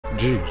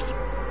jeez.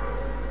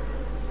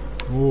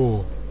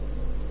 Whoa.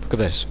 Look at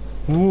this.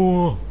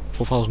 Whoa.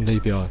 4000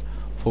 DPI.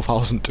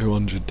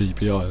 4200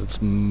 DPI.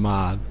 That's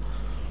mad.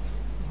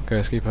 Okay,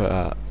 let's keep it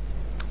at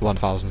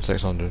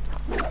 1600.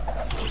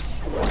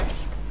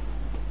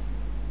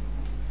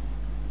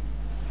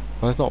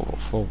 Well, it's not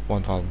for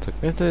 1600.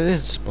 It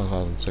is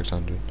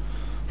 1600.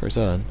 For a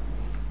turn.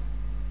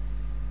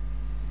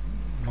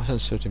 My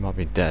sensitivity might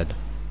be dead.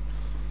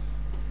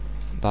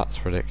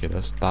 That's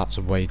ridiculous. That's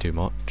way too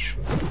much.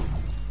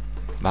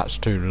 That's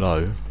too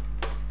low.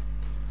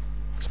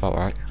 That's about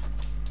right.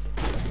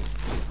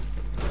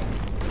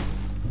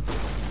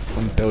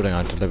 When building,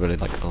 I deliberately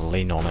like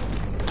lean on it,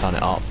 turn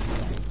it up.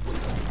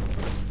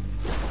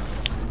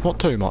 Not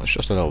too much,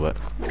 just a little bit.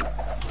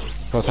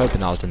 I was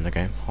hoping that was in the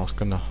game. I was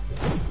gonna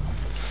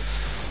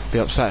be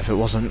upset if it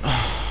wasn't.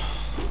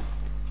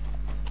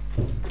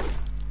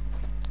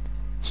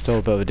 Still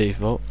a bit of a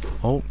default.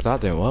 Oh,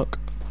 that didn't work.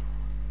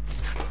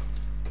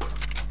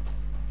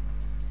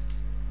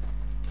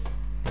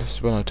 This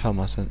is when I turn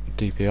my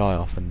DPI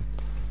off and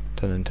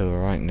turn into a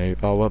rank noob.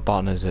 Oh, what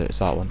button is it? It's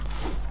that one.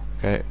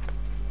 Okay.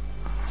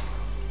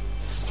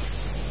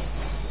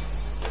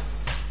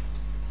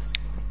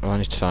 Oh, I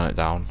need to turn it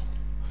down.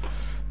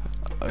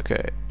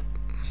 Okay.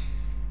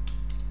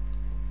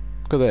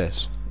 Look at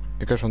this.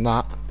 It goes from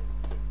that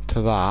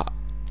to that.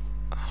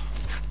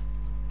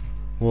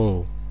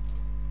 Whoa.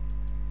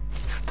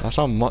 That's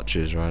how much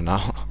it is right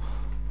now.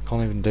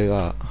 Can't even do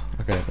that.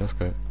 Okay, let's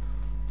go.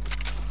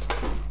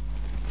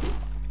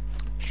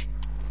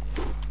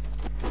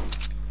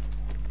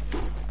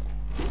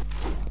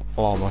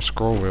 Oh, my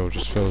scroll wheel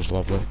just feels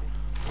lovely.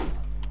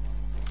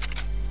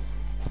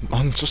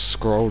 I'm just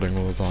scrolling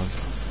all the time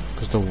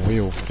because the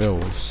wheel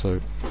feels so.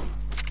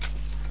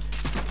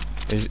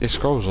 It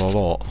scrolls a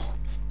lot.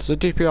 Does the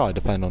DPI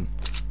depend on?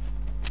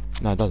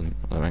 No, it doesn't.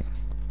 I don't think.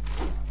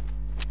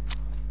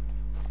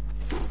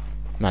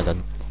 No, it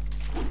doesn't.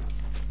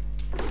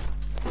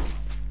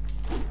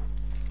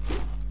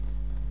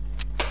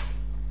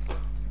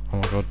 Oh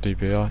my god,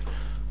 DPI.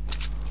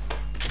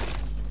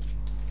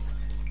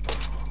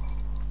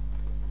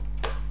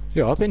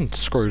 Yeah, I've been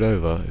screwed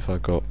over if I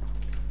got.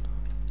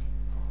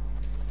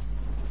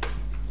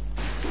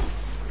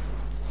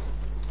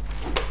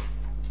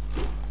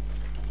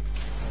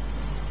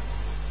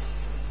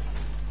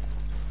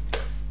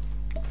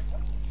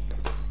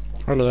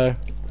 Hello there.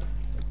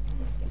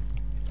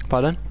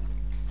 Pardon?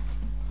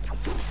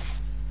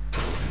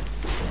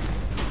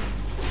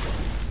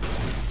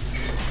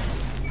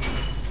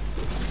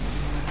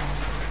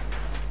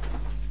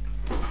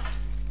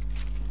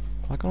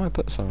 Why can't I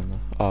put some in there?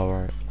 Oh,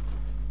 right.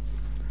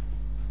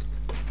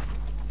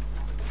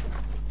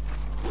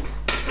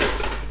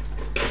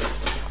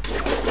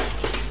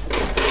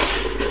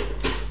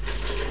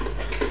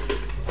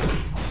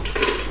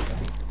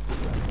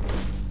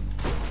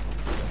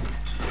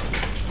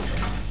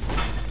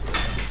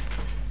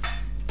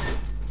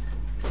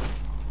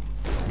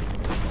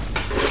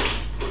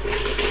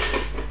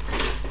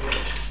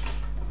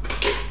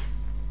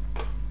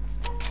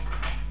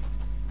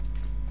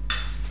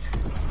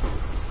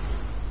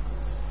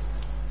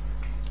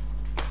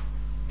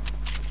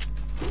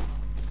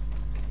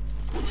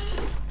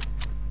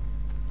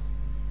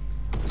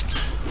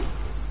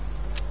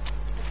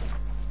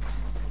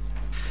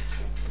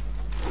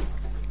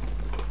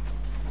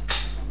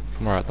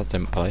 Alright, that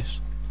didn't place.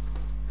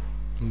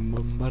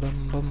 Bum,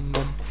 ba-dum, bum,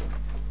 bum.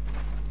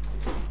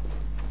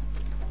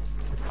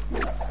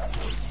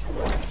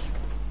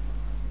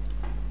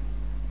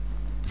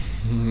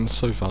 It's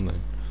so funny.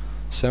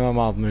 Same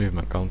amount of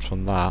movement comes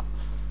from that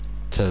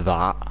to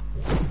that,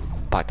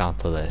 back down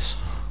to this.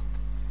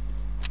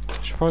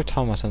 I should probably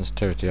turn my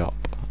sensitivity up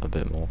a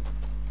bit more.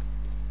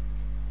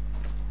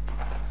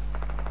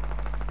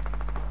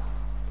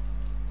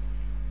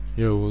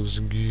 Yo, what's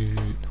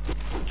good?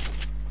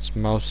 This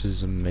mouse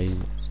is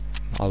amazing.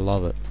 I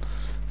love it.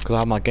 Because I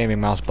have my gaming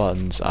mouse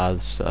buttons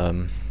as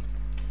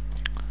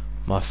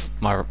my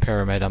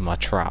pyramid and my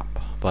trap.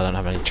 But I don't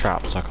have any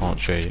traps, so I can't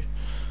show you.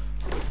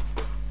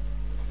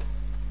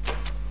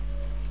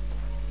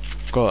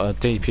 Got a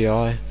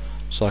DPI,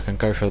 so I can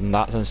go from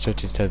that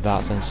sensitivity to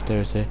that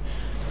sensitivity.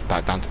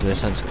 Back down to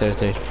this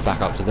sensitivity.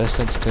 Back up to this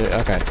sensitivity.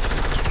 Okay.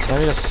 Let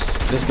me just...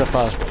 This is the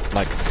first,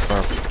 like...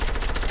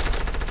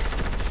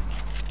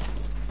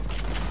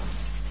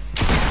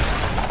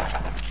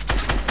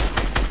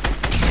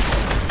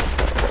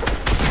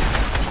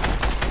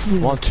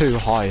 One too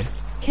high.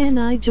 Can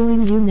I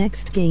join you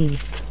next game?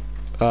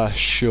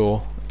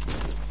 Sure.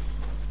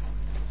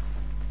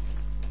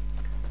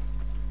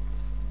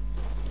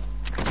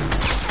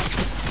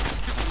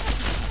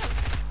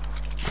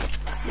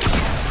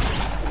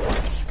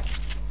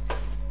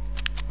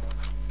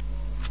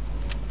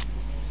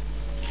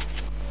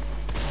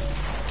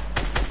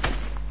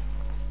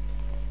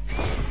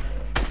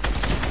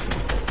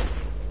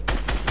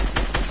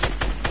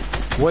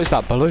 What is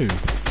that balloon?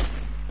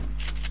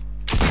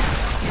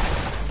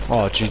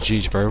 Oh,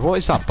 GG's, bro. What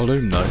is that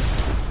balloon, though?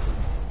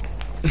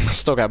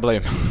 Still got a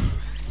balloon.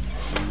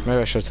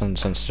 Maybe I should turn the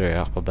sensitivity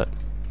up a bit.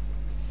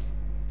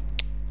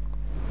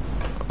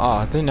 Oh,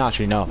 I didn't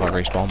actually know if I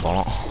respawned or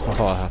not. I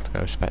thought I'd have to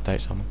go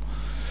spectate someone.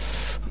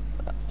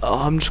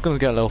 I'm just gonna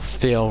get a little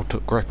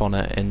field grip on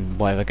it in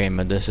whatever game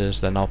mode this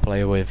is, then I'll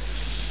play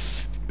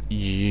with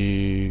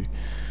you.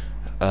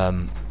 I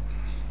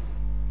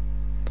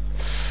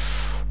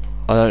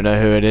don't know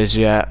who it is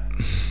yet.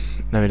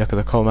 Let me look at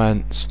the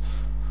comments.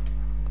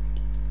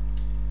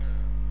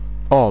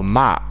 Oh,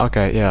 Matt.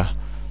 Okay, yeah.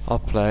 I'll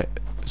play.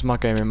 It's my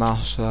gaming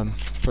mouse.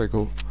 Pretty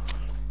cool.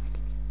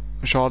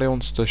 Charlie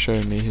wants to show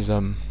me his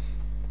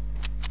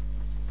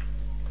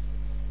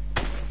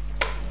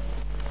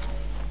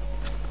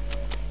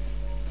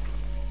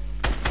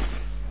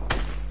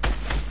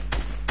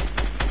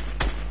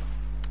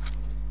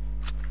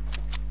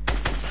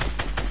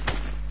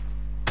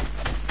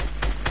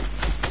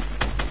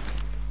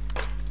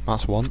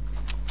That's one.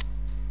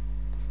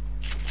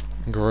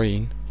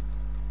 Green.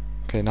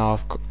 Okay, now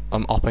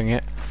I'm upping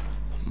it.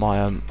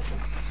 My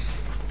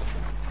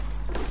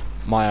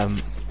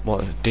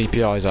what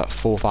DPI is at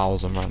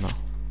 4,000 right now,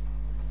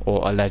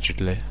 or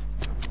allegedly.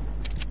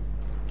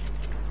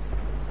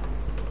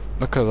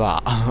 Look at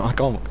that! I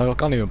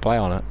can't even play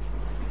on it.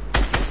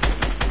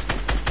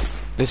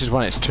 This is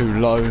when it's too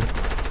low.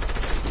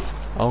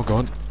 Oh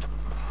god.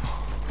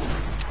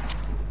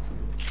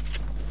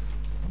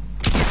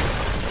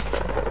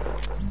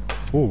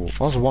 Ooh, that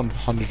was a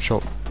 100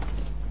 shot.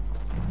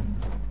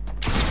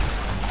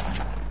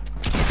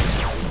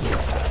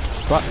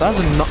 That's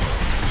a not.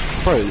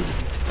 Bro,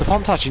 the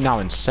pump's actually now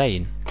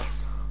insane.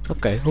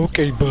 Okay,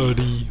 okay,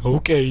 buddy,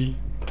 okay.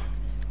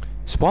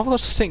 So why have I got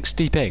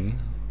 60 ping?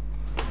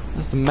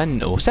 That's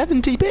mental.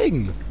 70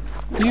 ping!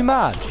 Are you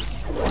mad?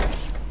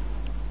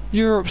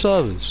 Europe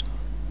servers.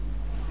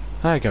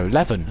 There you go,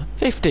 11.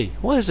 50.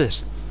 What is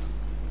this?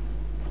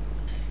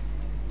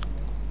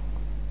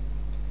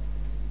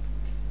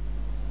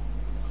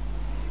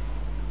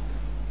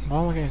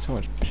 Why am I getting so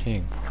much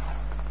ping?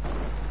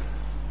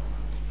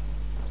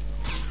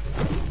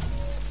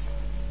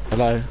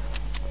 Hello?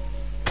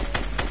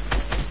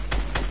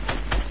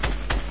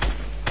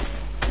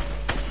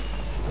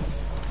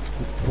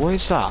 What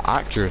is that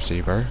accuracy,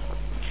 bro?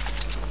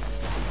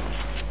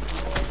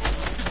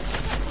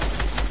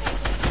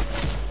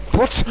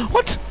 What?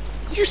 What?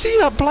 You see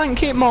that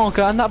blanket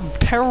marker and that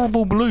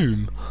terrible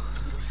bloom?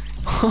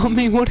 I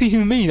mean, what do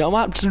you mean? I'm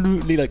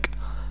absolutely like...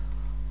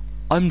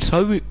 I'm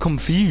so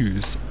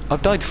confused.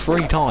 I've died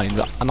 3 times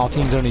and our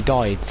team's only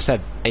died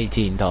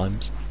 18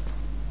 times.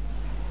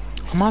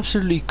 I'm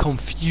absolutely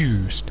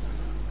confused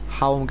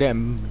how I'm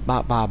getting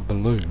that bad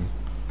balloon.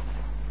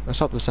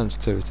 Let's up the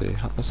sensitivity.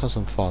 Let's have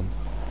some fun.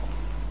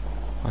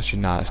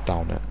 Actually, nah, let's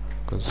down it.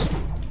 Because...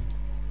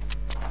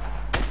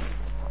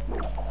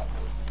 You're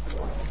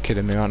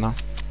kidding me right now?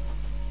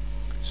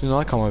 As soon as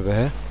I come over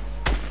here...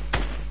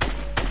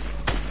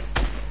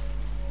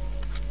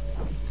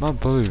 My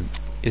balloon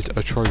is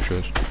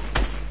atrocious.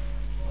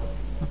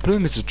 My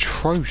balloon is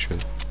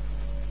atrocious.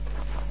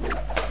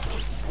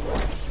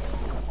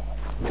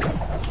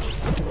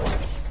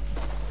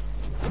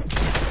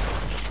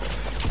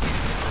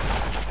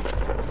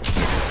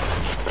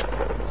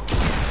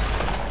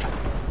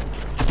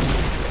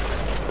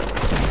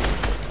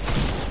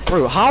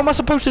 Bro, how am I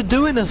supposed to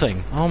do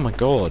anything? Oh my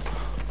god.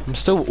 I'm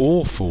still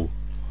awful.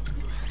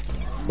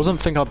 I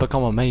wasn't think I'd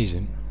become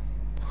amazing.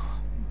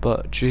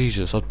 But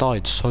Jesus, I've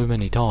died so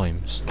many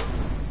times.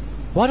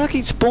 Why do I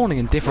keep spawning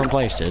in different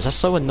places? That's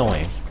so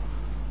annoying.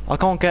 I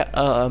can't get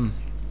a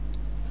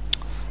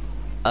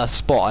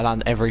spot I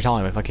land every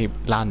time if I keep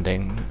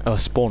landing or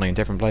spawning in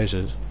different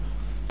places.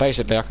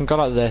 Basically, I can go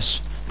like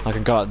this, I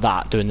can go like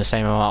that, doing the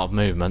same amount of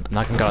movement, and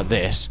I can go like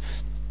this.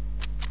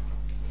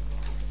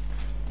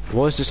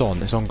 What is this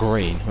on? It's on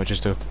green, which is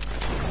the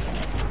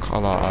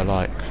colour I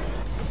like.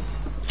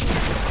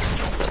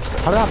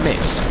 How did that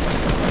miss?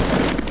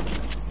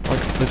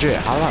 Like, legit,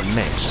 how did that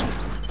miss?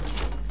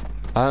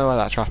 I don't know where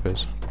that trap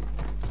is.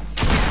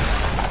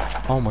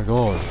 Oh my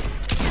god.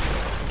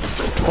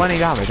 20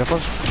 damage, I've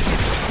got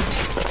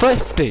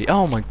 50!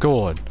 Oh my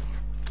god.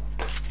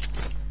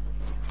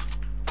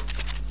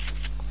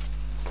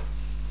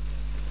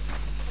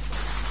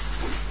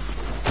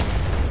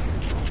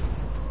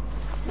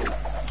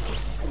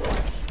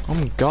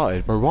 I'm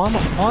gutted, bro. Why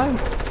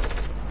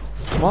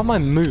am I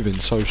moving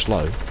so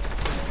slow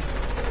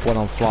when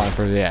I'm flying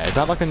through the air? Is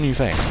that like a new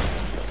thing?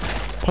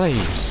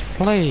 Please,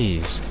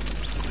 please.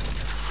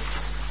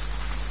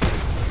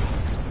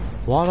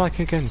 Why did I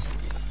kick in?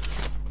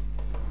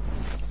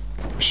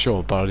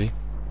 Sure, buddy.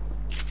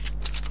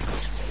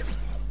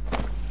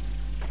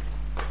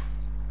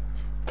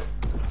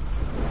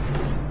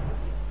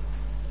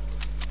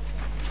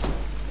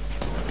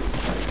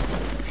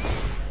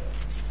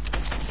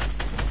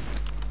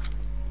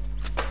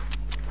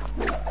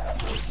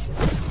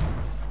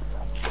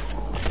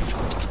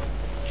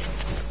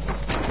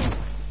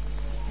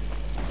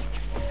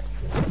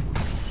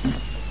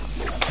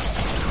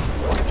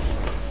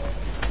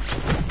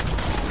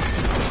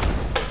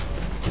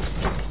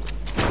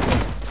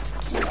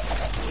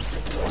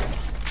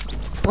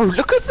 Bro,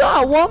 look at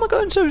that! Why am I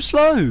going so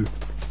slow?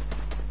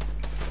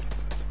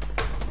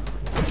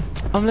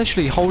 I'm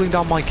literally holding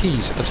down my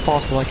keys as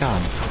fast as I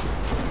can.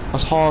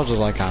 As hard as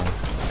I can.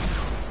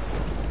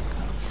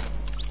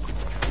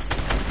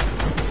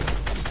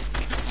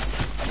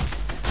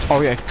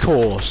 Oh yeah,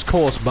 course,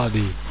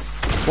 buddy.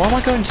 Why am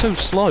I going so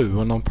slow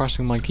when I'm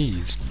pressing my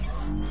keys?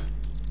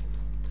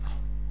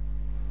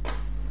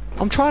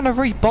 I'm trying to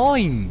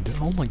rebind!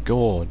 Oh my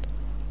god.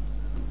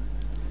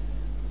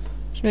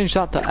 Change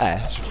that to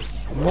S.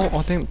 What?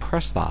 I didn't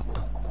press that.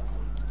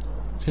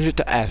 Change it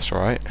to S,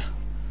 right?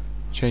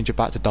 Change it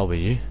back to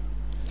W.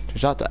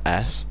 Change that to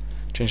S.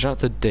 Change that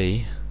to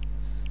D.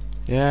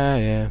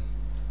 Yeah.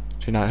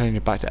 Change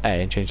it back to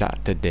A and change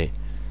that to D.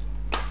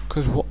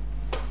 Cause what?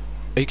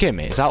 Are you kidding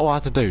me? Is that all I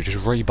have to do? Just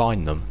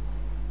rebind them?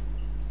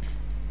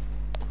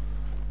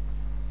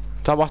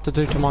 Is that what I have to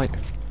do to my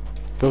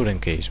building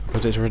keys?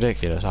 Because it's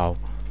ridiculous how...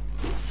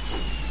 Is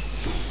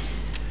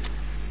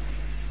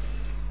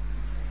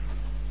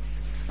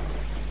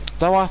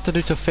that what I have to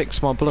do to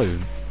fix my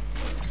bloom?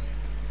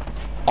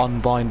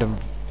 Unbind and...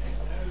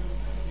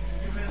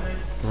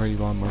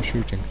 rebind my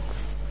shooting.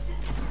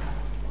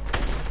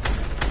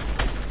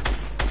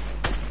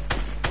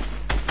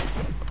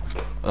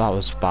 That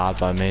was bad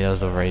by me,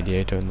 there's a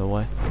radiator in the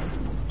way.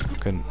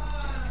 Couldn't...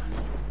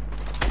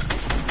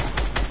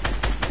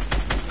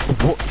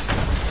 What?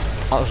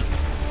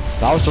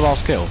 That was the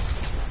last kill.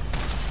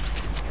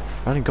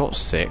 I only got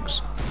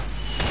 6.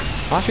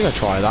 I'm actually gonna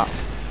try that.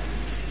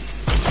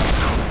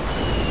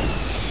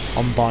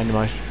 Unbind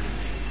my...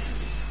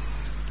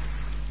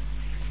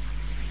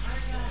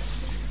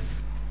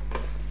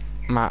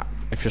 Matt,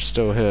 if you're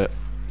still here,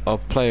 I'll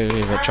play with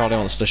you, but Charlie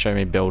wants to show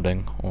me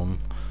building on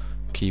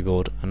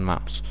keyboard and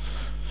mouse.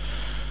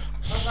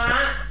 What's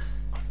that?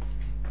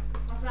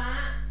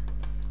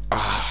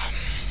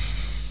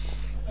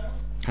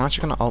 I'm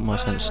actually going to up my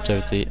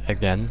sensitivity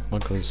again,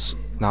 because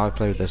now I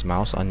play with this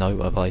mouse, I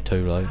know I play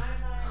too low.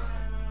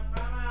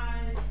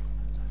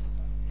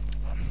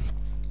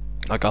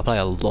 Like, I play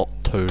a lot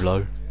too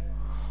low.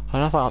 I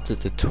don't know if I upped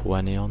it to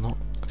 20 or not.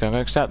 Okay, I'm going to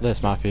accept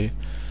this, Matthew.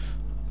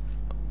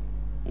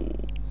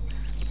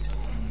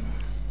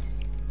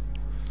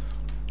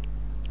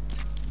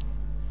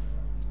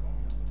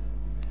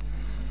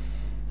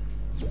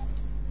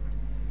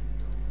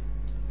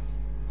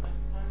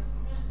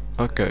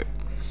 Okay.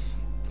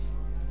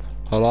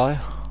 Hello?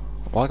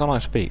 Why can't I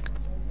speak?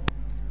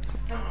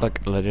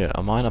 Like, legit,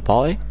 am I in a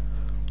party?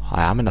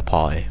 I am in a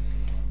party.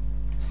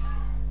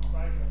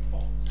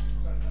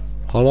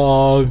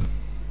 Hello?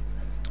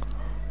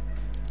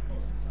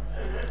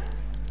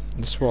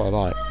 This is what I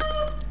like.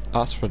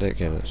 That's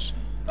ridiculous.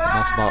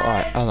 That's about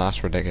right. Oh,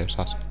 that's ridiculous.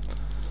 That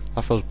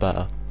feels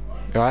better.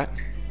 You alright?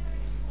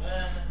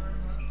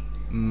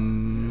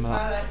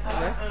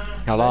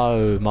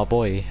 Hello, my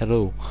boy.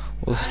 Hello.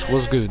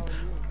 What's good?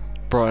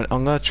 Bro,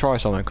 I'm gonna try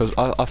something, because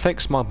I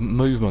fixed my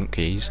movement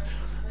keys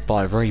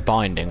by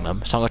rebinding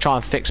them. So I'm gonna try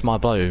and fix my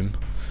bloom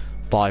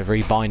by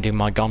rebinding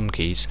my gun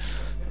keys.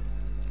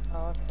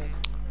 Oh, okay.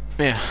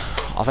 Yeah,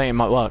 I think it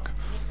might work.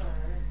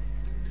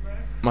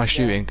 My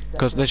shooting,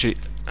 because literally...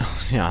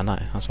 yeah, I know,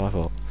 that's what I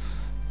thought.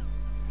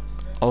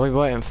 Are we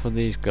waiting for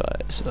these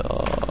guys?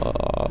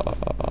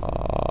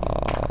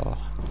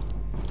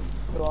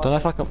 Don't know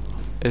if I can...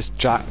 It's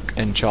Jack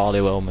and Charlie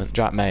Wilman.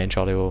 Jack May and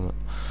Charlie Wilman.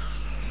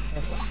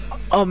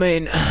 I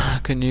mean,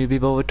 can you be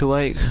bothered to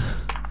wait?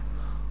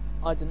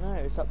 I don't know,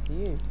 it's up to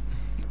you.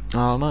 I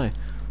don't know.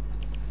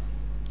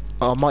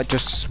 I might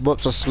just...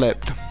 Whoops, I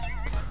slipped.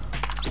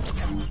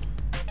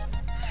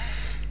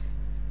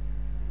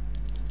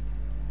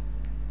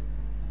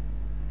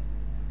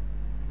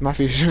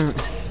 Matthew,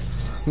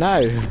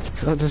 no,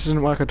 that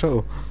doesn't work at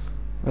all.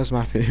 Where's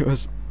Matthew?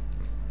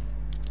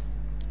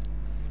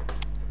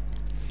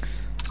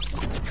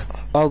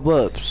 Oh,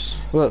 whoops,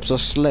 I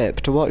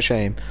slipped. What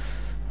shame.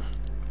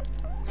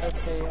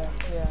 Okay,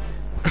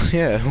 yeah.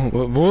 Yeah,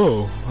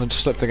 whoa, I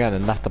just slipped again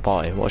and left the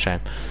party. What a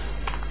shame.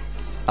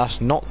 That's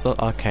not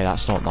okay.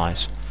 That's not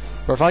nice.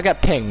 But if I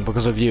get pinged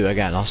because of you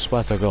again, I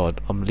swear to God,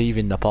 I'm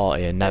leaving the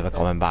party and never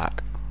coming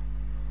back.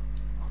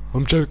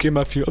 I'm joking,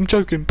 Matthew. I'm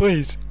joking,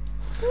 please.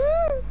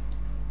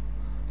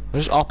 I'm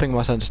just upping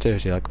my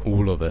sensitivity, like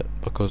all of it,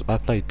 because I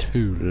play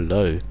too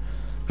low.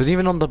 Because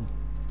even on the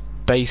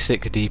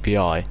basic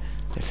DPI,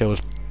 it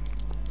feels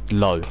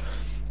low, and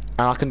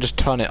I can just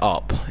turn it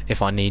up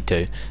if I need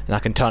to, and I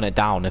can turn it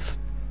down if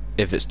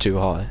it's too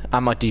high.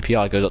 And my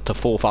DPI goes up to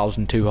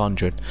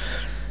 4,200.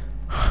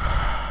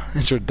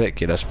 It's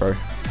ridiculous, bro.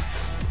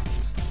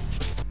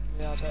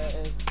 Yeah, I bet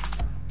it is.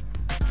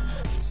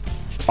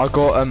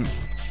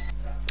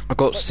 I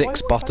got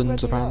 6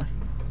 buttons apparently.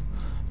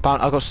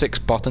 I got 6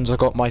 buttons. I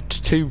got my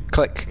 2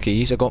 click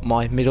keys. I got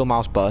my middle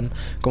mouse button.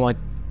 Got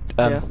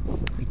my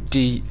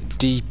D.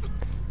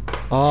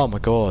 Oh my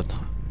god.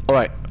 All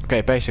right. Okay.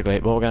 Basically,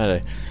 what we're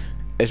gonna do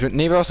is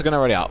neither of us are gonna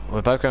ready up.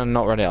 We're both gonna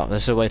not ready up.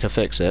 There's a way to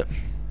fix it.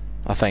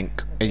 I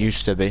think it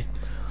used to be.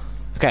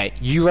 Okay.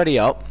 You ready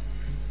up?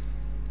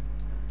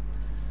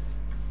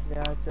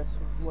 Yeah, just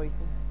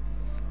waiting.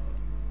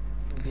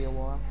 It'll be a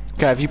while.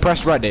 Okay. Have you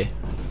pressed ready?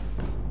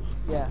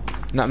 Yeah.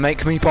 Now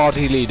make me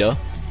party leader.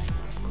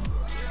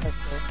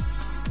 Okay.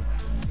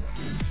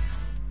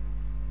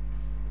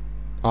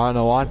 I don't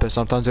know why, but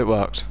sometimes it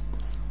works.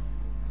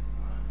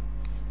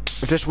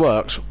 If this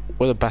works,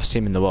 we're the best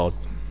team in the world.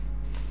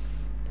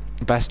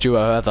 Best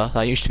duo ever.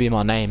 That used to be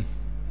my name.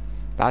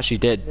 It actually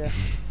did. Yeah.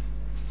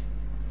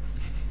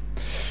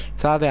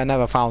 Sadly, I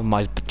never found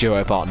my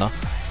duo partner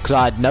because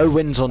I had no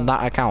wins on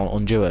that account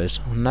on duos.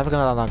 I'm never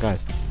gonna let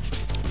that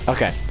go.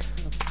 Okay.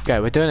 Okay,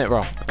 we're doing it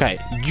wrong. Okay,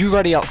 you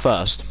ready up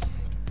first.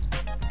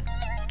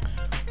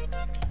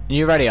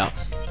 You ready up?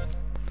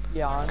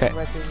 Yeah, I'm Okay.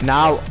 ready.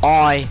 Now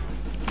I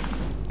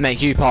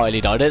make you party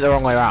leader. I did it the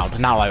wrong way around.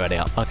 Now I ready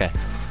up. Okay.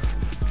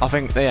 I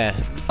think yeah.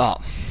 Oh,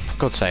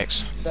 God's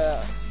sakes.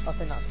 I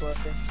think that's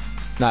working.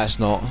 No, it's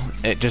not.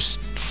 It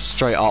just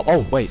straight up.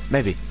 Oh wait,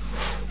 maybe.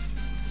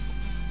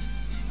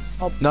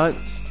 Oh. No.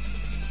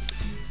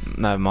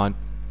 Never mind.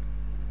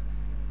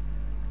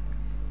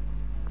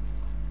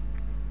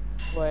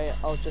 Wait,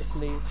 I'll just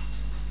leave.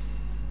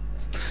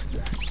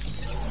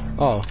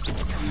 Oh.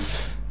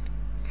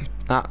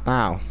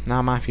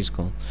 Now Matthew's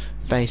gone.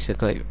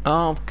 Basically.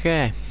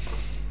 Okay.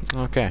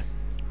 Okay.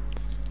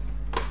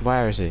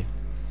 Where is he?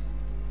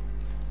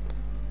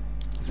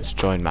 Let's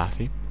join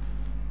Matthew.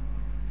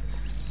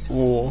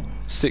 Whoa.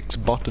 6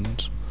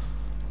 buttons.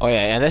 Oh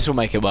yeah, this will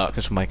make it work.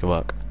 This will make it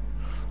work.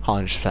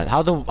 100%.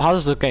 How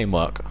does the game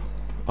work?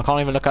 I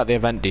can't even look at the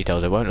event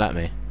details. It won't let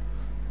me.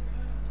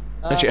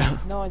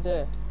 No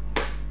idea.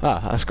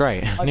 Ah, that's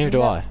great. Neither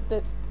do I.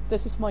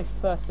 This is my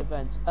first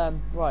event.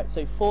 Right,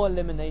 so 4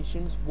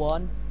 eliminations,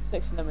 1,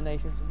 6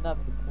 eliminations,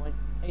 another point,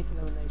 8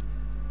 eliminations.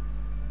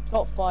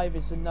 Top 5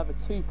 is another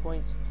 2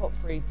 points, top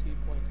 3, 2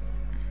 points.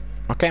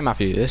 Okay,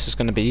 Matthew, this is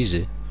going to be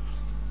easy.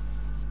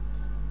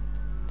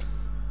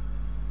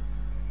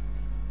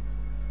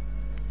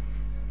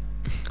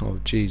 Oh,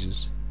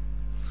 Jesus.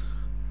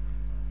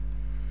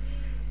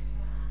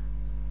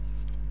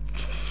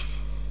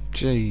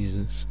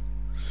 Jesus.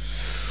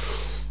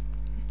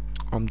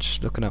 I'm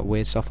just looking at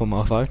weird stuff on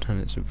my phone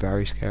and it's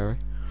very scary.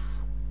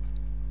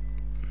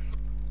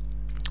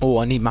 Oh,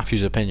 I need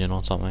Matthew's opinion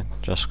on something,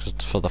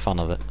 just for the fun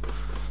of it.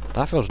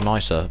 That feels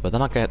nicer, but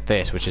then I get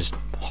this, which is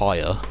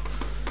higher.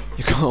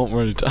 You can't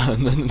really tell,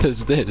 and then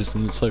there's this,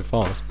 and it's so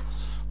fast.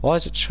 Why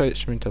is it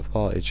switched me to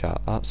party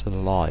chat? That's a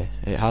lie.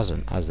 It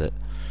hasn't, has it?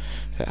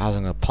 If it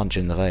hasn't, I'll punch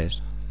you in the face.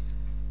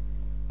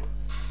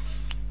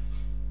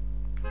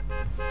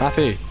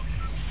 Matthew!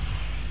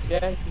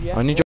 Yeah.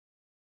 I need your...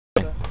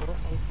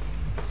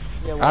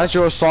 Yeah, what? As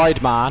you're a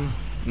side man...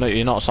 No,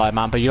 you're not a side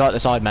man, but you like the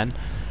side men.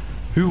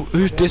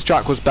 Whose diss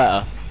track was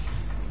better?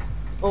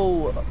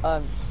 Oh,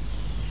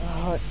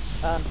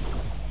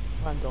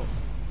 Randall's.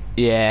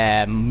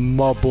 Yeah,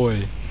 my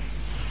boy.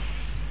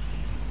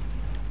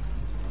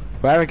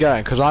 Where are we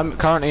going? Because I'm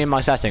currently in my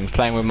settings,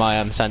 playing with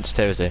my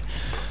sensitivity.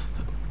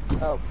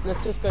 Oh,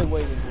 let's just go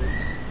waiting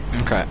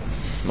rooms. Okay.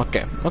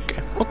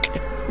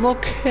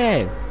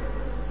 Okay.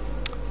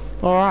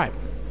 Alright.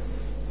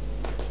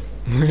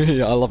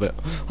 Yeah, I love it.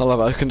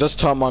 I can just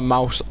turn my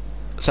mouse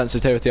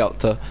sensitivity up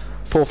to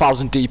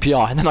 4000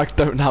 DPI and then I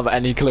don't have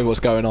any clue what's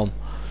going on.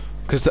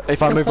 Because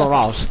if I move my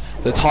mouse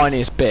the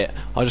tiniest bit,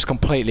 I just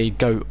completely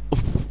go...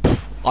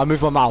 I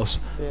move my mouse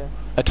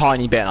a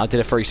tiny bit and I did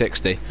a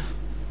 360.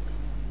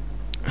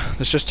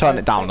 Let's just turn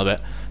it down a bit.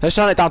 Let's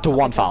turn it down to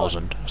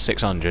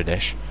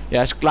 1600-ish. Yeah,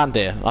 let's land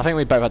here. I think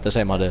we both had the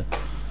same idea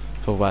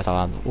for where to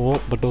land.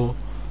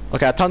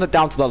 Okay, I turned it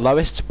down to the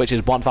lowest, which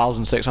is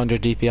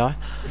 1600 DPI.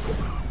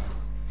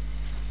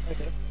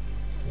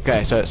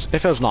 Okay, so it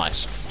feels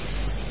nice.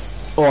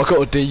 Oh, I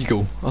got a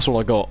deagle. That's all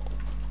I got.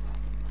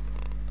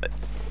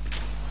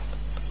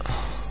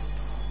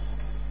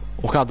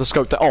 What kind of the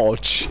scope there? Oh,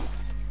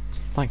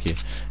 thank you.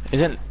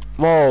 Isn't?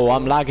 Whoa,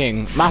 I'm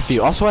lagging.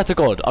 Matthew, I swear to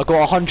God, I got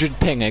 100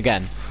 ping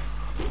again.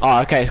 Oh,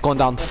 okay, it's gone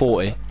down to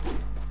 40.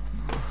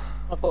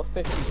 I've got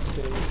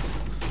 50 too.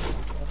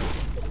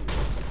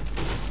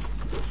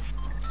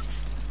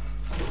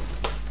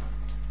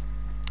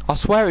 I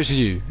swear it's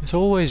you. It's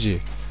always you.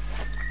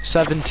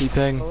 70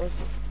 ping.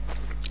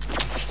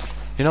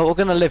 You know, we're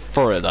gonna live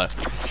for it though.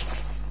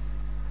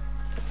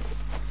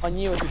 I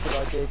knew it was a good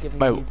idea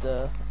giving you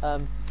the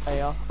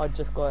AR. I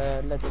just got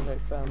a legendary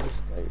thermal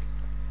scope.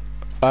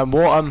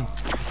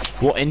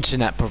 What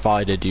internet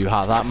provider do you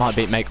have? That might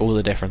make all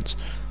the difference.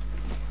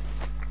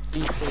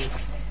 BT.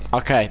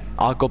 Okay,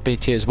 I've got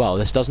BT as well.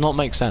 This does not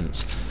make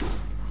sense.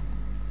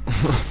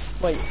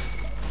 Wait.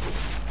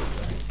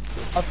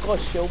 I've got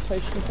a shield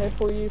potion here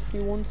for you if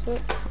you want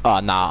it.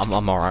 Nah,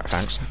 I'm alright,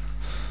 thanks.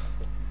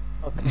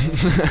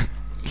 Okay.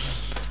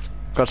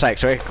 God's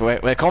sakes,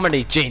 we're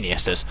comedy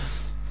geniuses.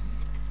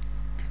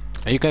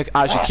 Are you going to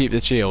actually keep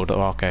the shield?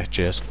 Oh, okay,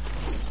 cheers.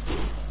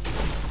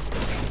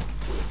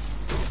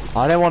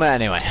 I don't want it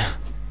anyway.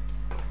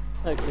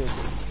 Okay.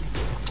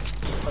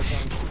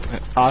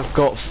 I've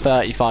got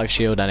 35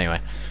 shield anyway.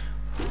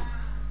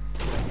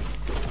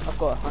 I've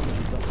got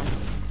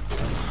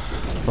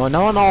 100. Well,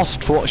 no one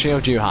asked what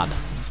shield you had.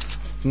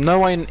 No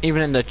one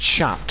even in the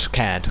chat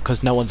cared,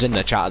 because no one's in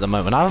the chat at the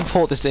moment. I haven't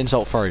thought this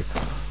insult through.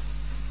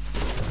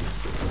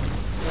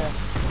 Yeah.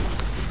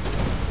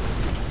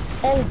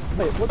 Oh,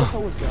 wait, what the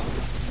hell was that?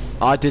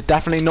 I did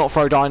definitely not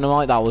throw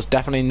dynamite. That was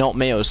definitely not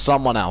me. It was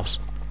someone else.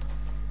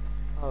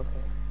 Okay.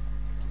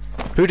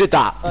 Who did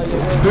that? Oh,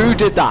 Who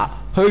did that?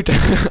 Who did?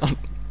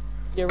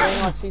 You're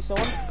running. I see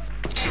someone.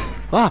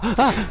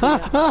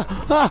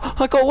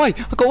 I got away.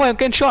 I got away. I'm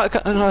getting shot.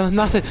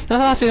 Nothing.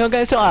 Nothing. I'm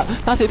getting shot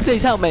at. Nothing.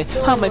 Please help me.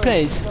 Help me,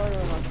 please.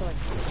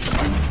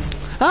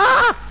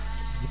 Ah!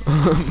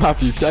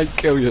 Matthew, don't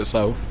kill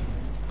yourself.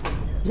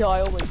 Yeah,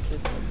 I almost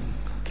did.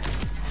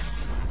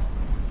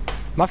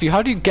 Matthew,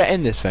 how do you get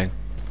in this thing?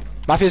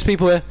 Matthew, there's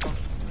people here. I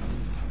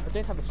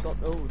don't have a shot.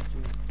 Oh,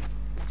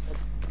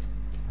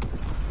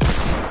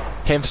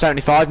 jeez. Hit him for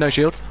 75, no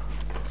shield.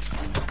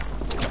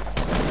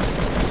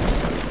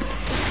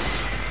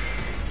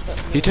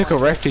 He took a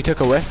rift, he took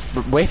a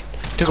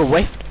whiff, took a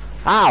whiff.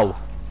 Ow!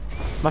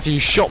 Matthew, you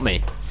shot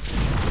me.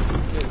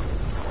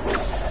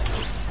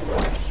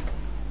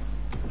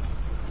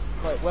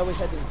 Right, where are we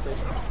heading to?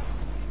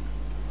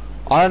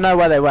 I don't know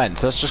where they went,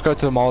 so let's just go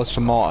to the Mars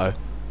Tomato.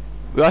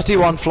 I see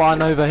one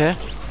flying over here.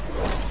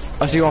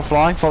 I see one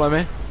flying, follow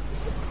me.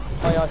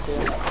 Oh yeah, I see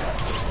him.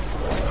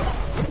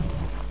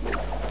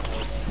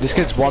 This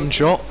kid's one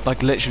shot,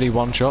 like literally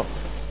one shot.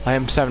 I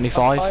am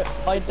 75.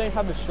 I don't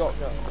have a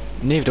shotgun.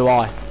 Neither do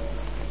I.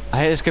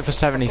 I hit this kid for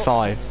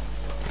 75. Wait,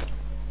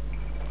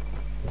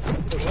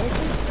 where is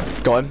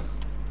he? Got him.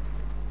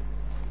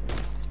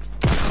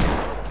 Do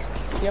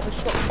you have a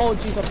shot? Oh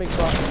jeez, I big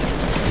shot.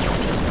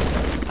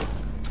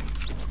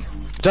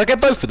 Did I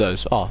get both of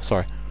those? Oh,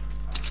 sorry.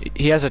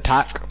 He has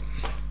attack.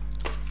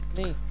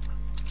 Me.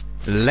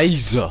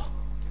 Laser.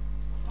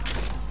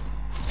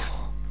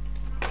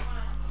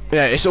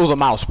 Yeah, it's all the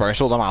mouse, bro.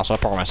 It's all the mouse, I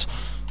promise.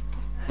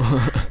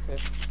 Okay.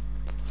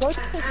 Do I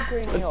just take a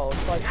green hill or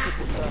should I keep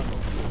it thermal?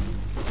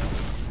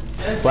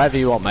 Whatever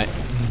you want, mate.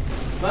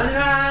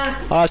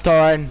 Hi,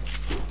 Torrin.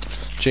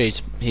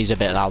 Jeez, he's a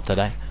bit loud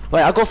today.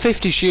 Wait, I got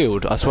 50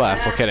 shield, I swear,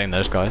 for killing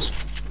those guys.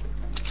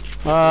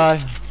 Hi.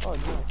 Oh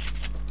no.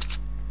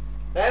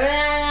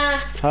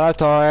 Hello,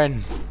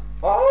 Torrin.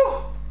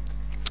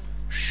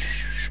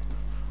 Shh.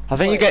 I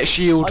think you get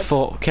shield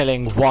for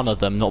killing one of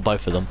them, not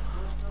both of them.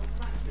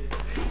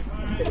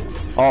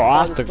 Oh,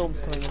 I have The to. storm's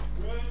coming in.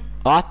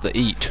 I have to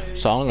eat,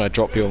 so I'm gonna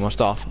drop you all my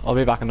stuff. I'll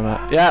be back in a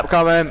minute. Yep,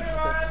 coming.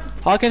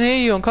 I can hear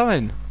you. I'm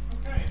coming.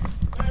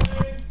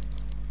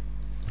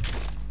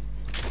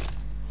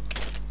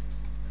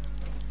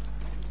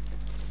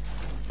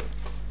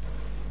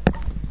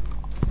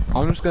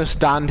 I'm just gonna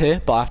stand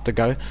here, but I have to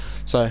go.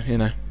 So you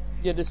know.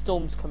 Yeah, the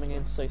storm's coming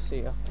in, so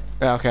see ya.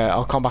 Yeah, okay.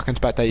 I'll come back and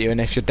spectate you, and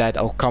if you're dead,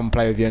 I'll come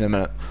play with you in a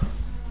minute.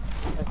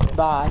 Okay.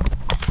 Bye.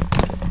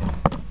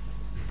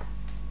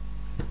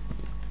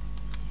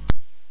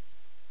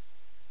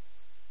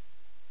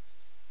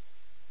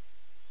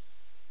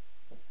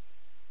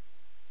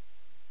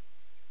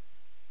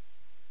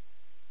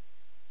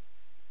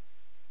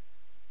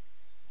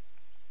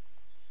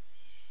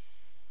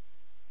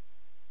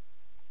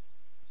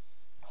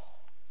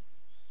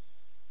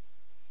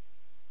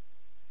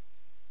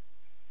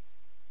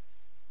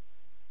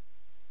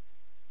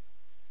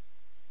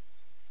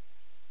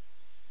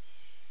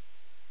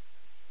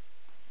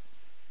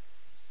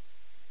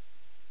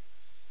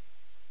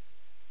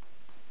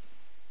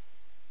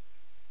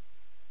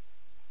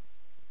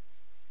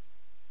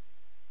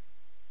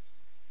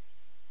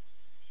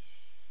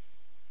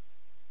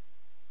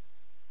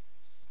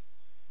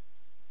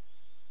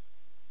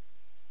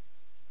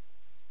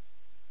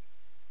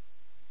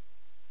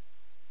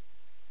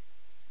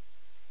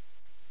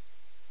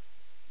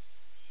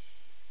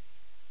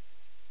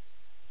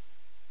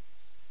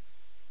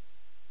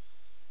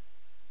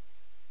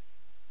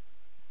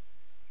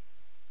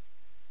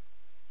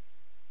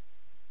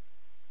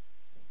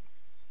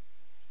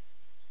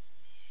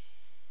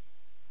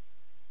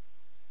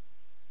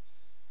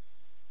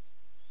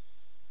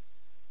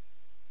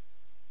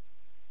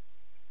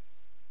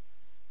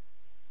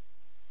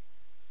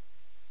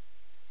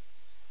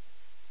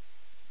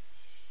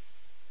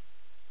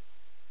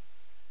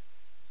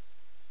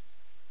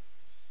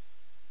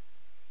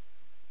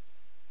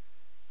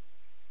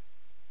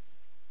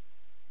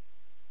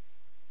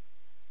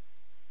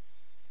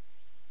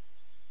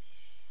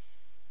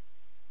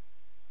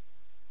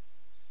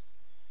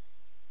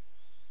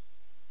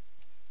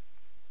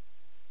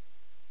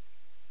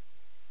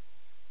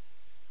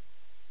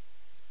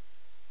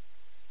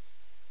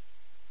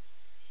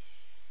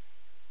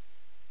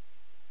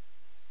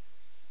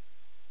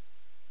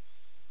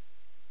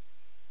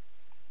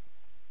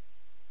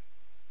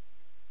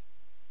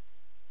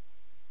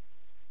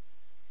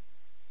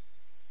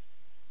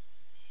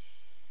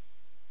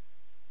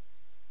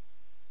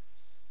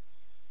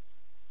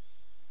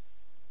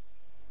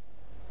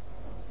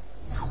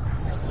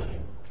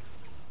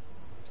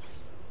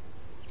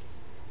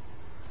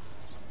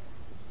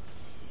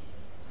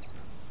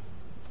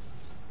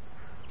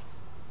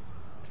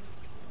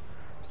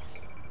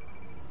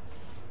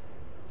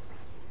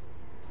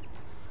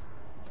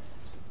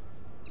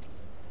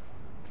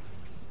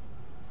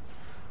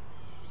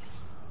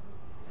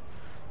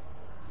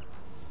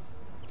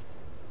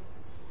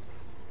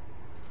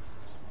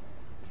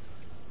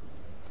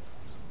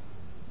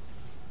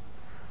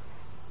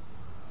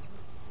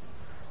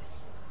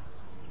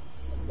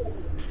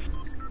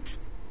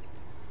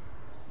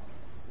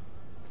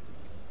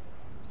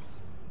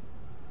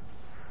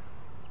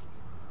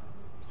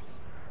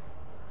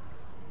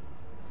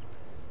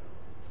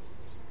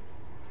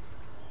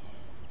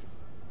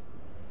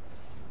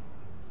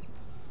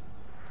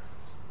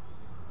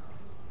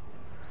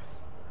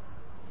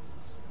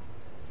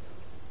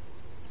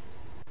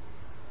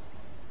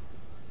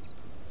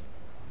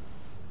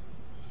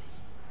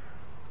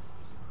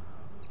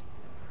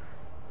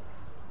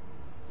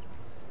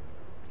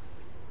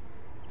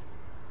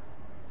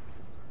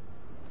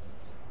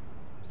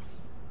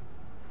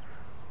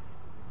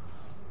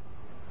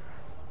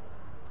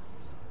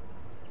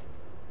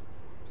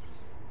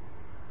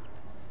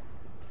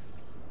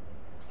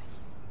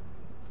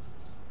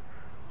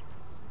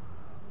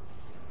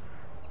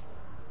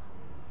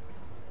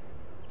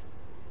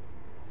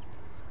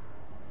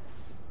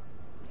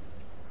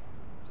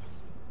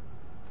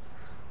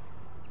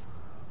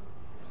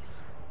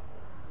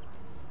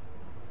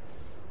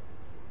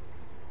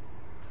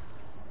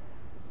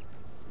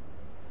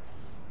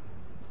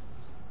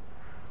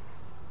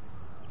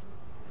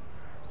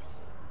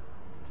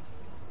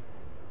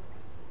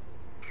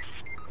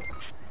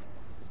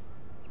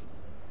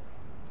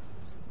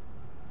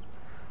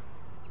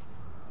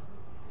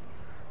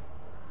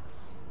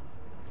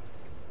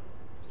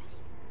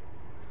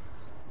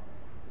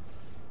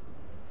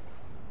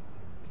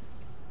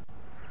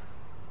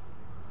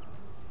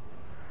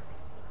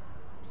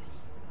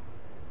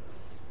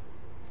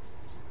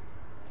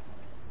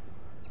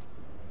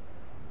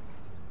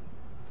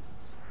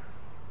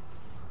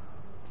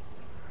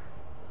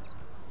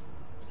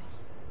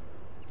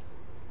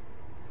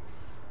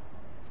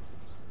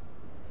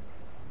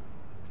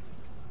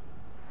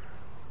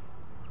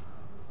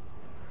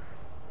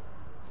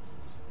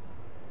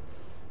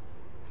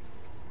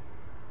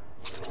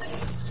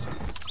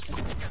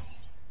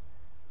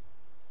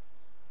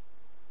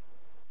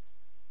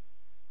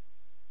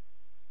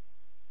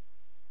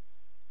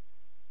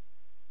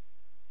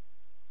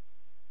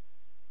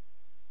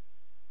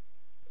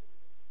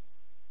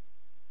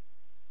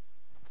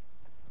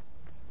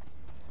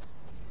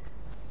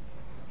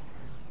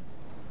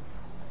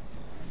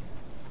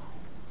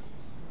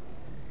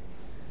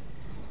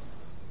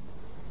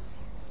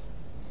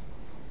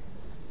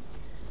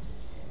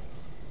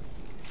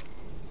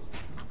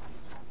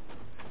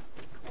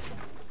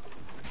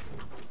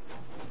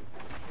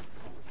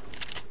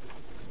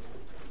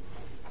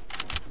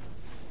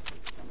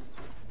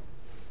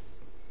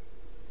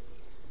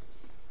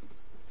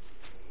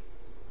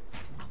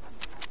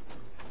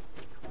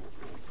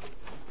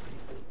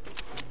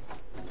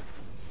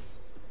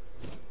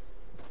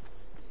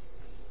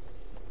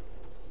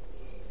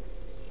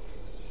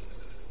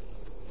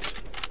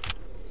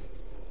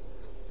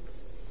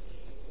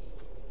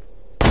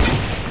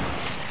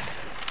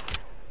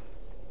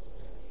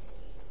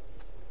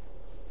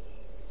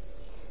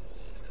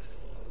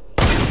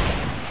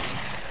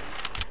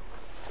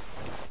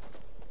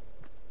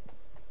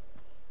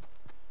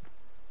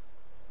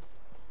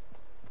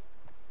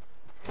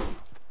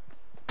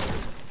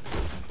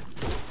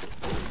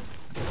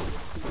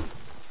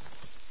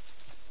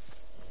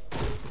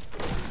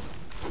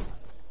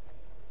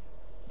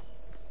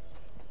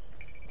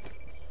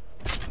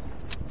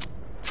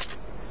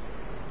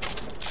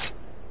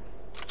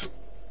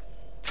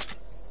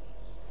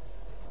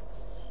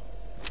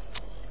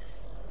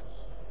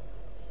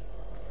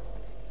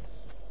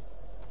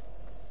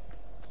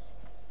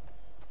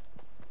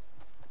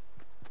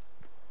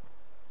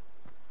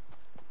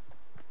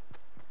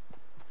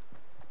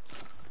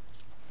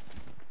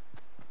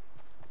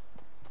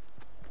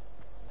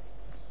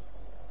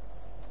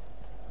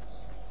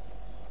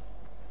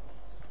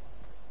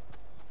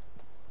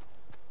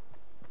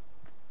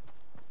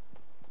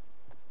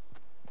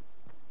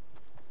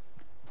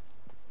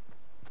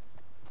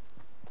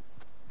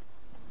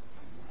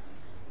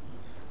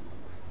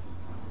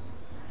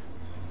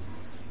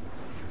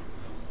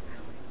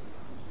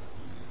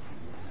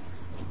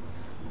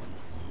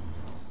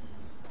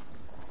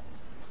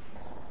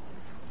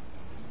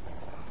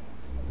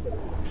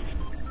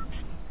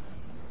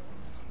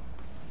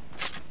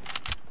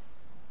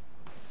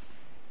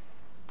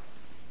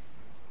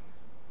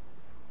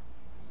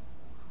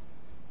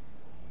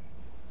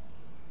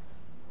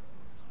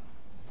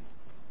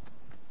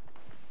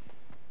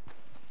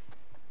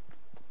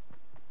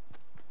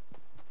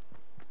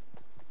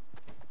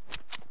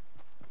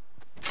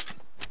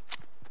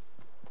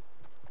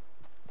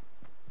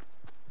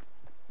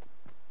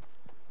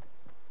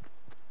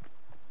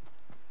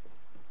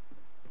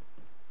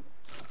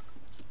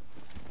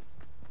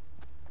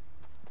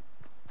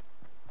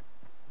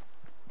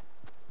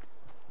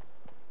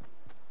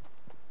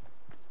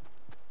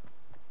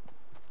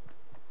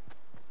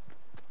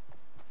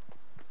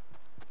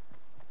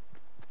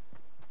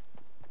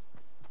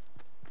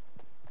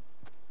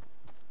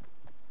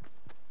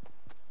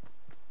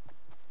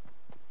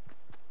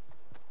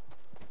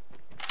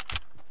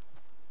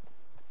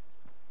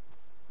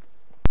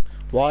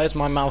 Why is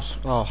my mouse...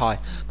 Oh, hi,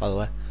 by the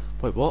way.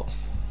 Wait, what?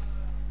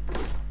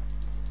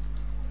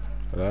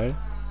 Hello?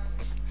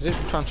 Is it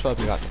transferred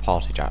me back to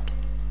party chat?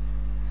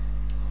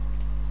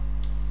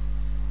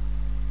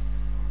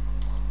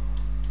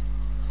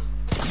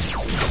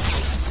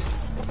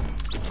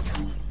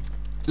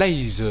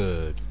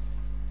 Lasered!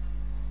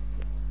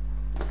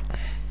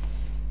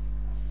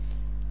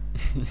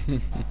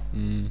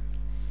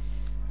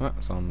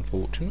 That's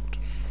unfortunate.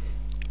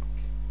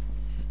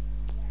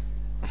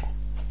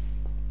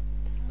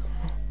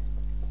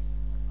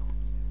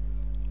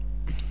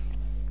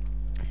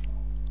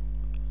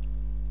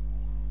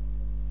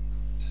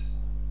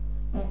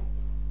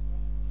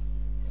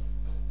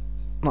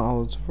 That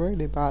was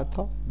really bad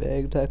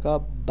timing. Take a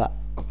back.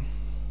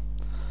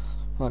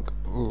 Like,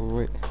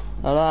 wait.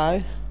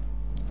 Hello?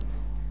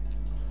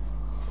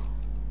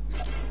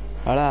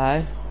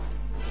 Hello?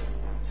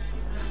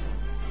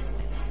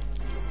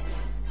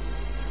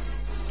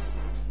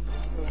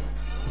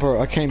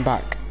 Bro, I came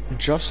back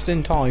just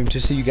in time to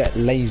see you get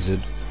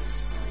lasered.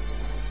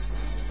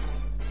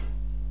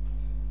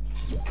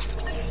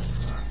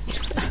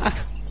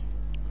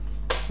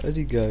 Where'd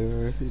he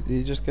go? Did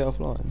he just get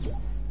offline?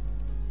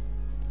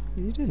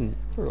 You didn't.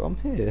 Bro, I'm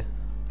here.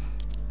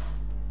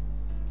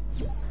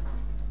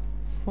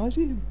 Why'd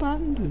he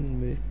abandon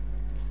me?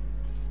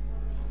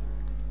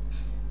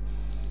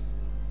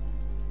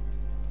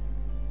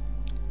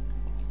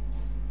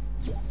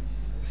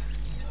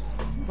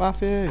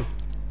 Matthew!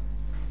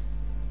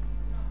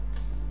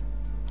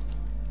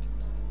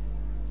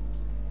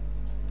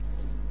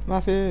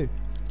 Matthew!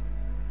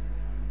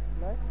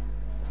 Hello?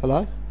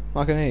 Hello?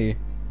 I can hear you.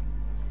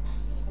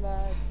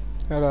 Hello?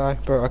 Hello,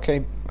 bro,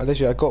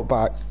 I got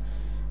back,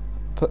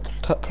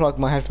 plugged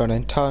my headphone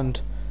in,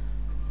 turned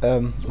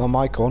my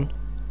mic on,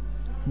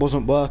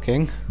 wasn't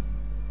working,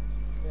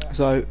 Yeah.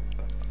 so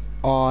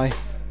I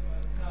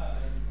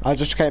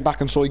just came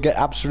back and saw you get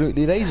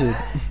absolutely lasered,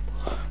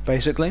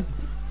 basically.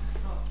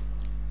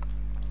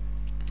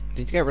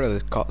 Need to get rid of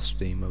this cut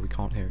steam where we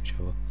can't hear each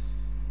other.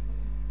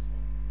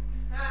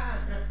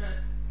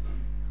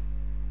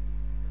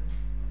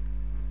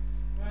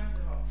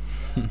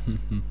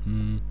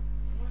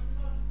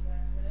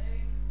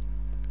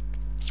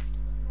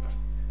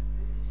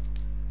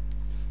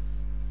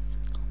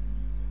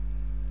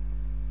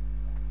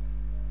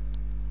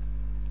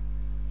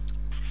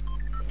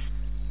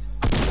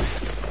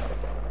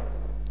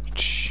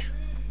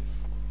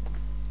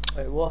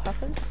 Wait, what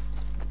happened?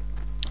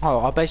 Oh,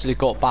 I basically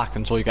got back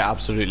and saw you get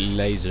absolutely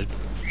lasered.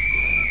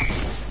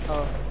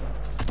 Oh.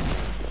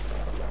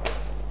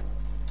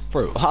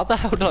 Bro, how the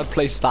hell did I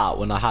place that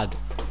when I had...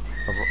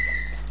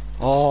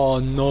 Oh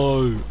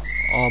no!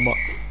 Oh,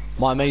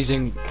 my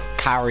amazing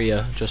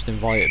carrier just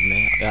invited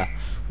me. Yeah,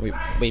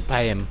 we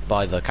pay him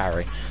by the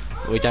carry.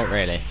 We don't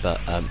really, but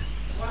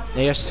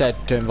he just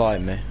said to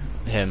invite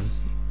him.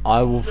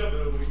 I will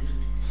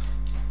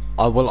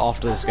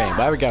after this game.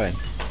 Where are we going?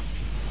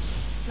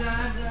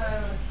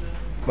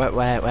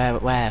 Where?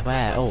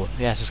 Oh,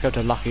 yes, let's go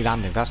to Lucky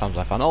Landing. That sounds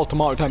like fun. Oh,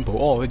 Tomato Temple.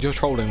 Oh, you're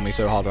trolling me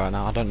so hard right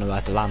now. I don't know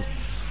where to land.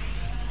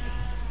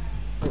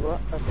 Wait,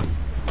 what? Okay.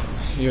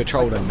 You're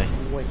trolling me.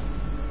 Wait.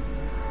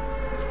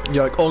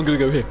 You're like, oh, I'm gonna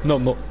go here. No,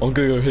 I'm not. I'm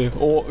gonna go here.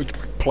 Or it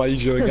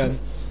plays you again.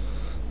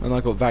 And I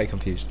got very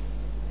confused.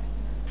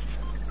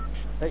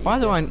 Why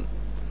do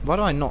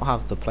I not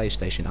have the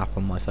PlayStation app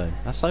on my phone?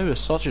 That's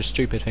such a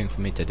stupid thing for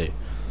me to do.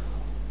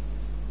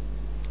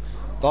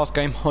 Last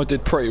game I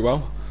did pretty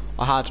well.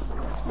 I had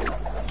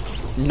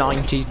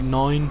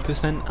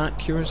 99%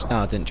 accuracy. No,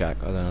 I didn't check.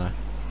 I don't know.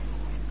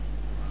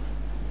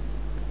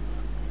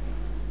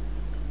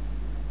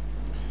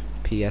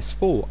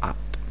 PS4 app.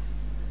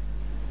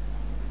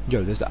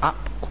 Yo, there's an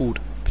app called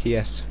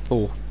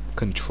PS4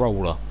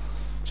 controller.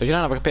 So if you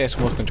don't have a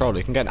PS4 controller,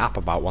 you can get an app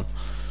about one.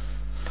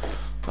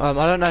 I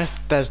don't know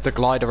if there's the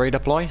glider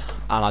redeploy,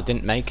 and I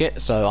didn't make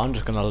it, so I'm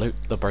just gonna loot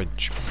the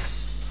bridge.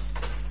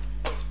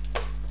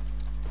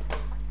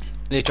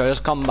 Literally, I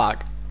just come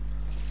back,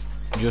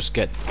 just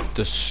get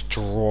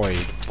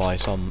destroyed by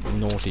some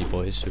naughty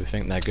boys who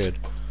think they're good.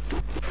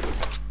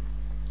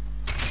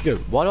 Yo,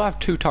 why do I have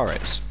 2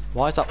 turrets?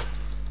 Why is that?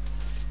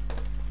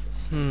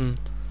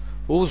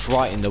 All's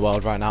right in the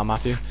world right now,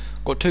 Matthew.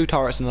 Got 2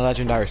 turrets and a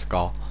legendary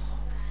scar.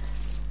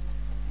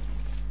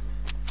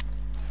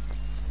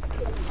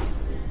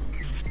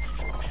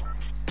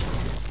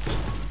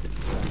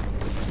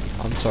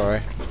 I'm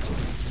sorry.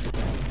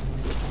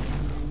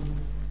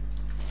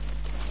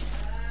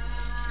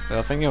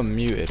 I think you're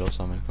muted or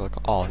something. Like,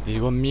 oh,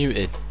 you were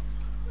muted.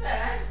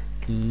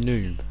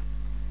 Noob.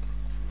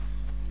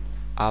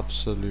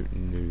 Absolute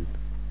noob.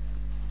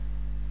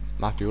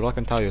 Matthew, all I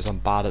can tell you is I'm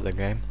bad at the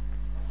game.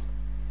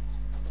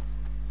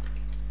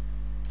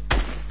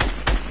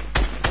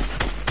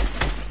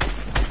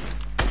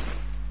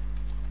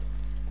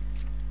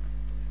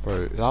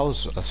 Bro, that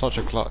was such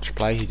a clutch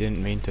play he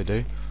didn't mean to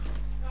do.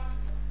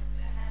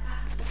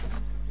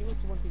 He was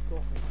the one who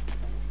got me.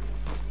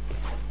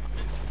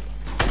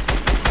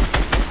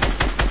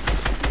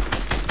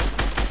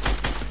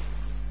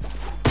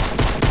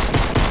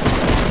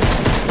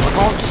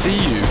 I see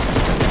you.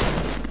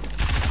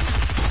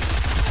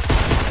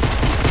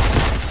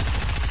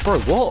 Bro,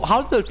 what?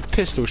 How did the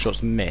pistol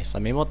shots miss? I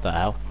mean, what the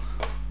hell?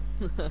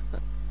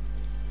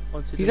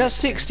 He's at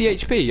 60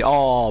 HP.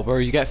 Oh, bro,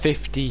 you get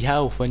 50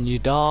 health when you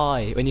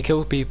die, when you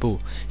kill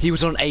people. He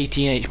was on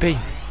 18 HP.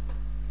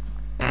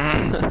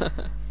 I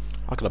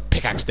could have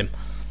pickaxed him.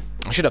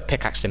 I should have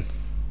pickaxed him.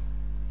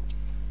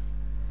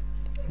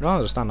 I don't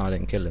understand how I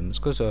didn't kill him. It's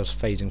because I was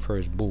phasing through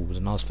his balls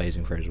and I was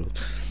phasing through his balls.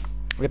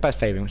 We're both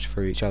phasing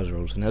through each other's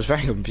balls, and it was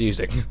very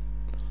confusing.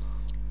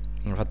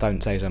 If I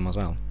don't say so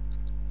myself.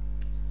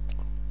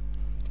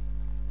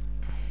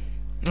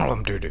 Oh,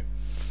 I'm doo-doo.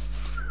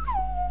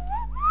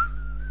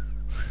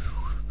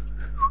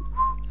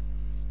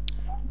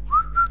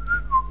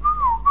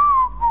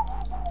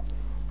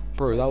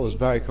 Bro, that was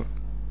very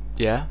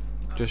yeah?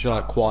 Just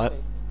like quiet.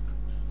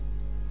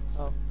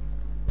 Oh.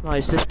 Right,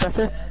 is this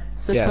better?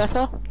 Is this Yeah.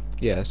 better?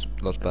 Yes,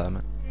 lots better,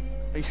 mate.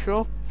 Are you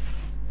sure?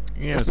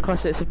 Yeah. It's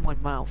because it's in my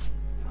mouth.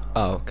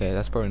 Oh, okay,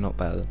 that's probably not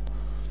better then.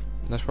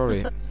 That's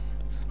probably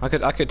I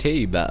could hear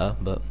you better,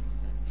 but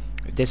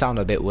it did sound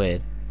a bit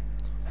weird.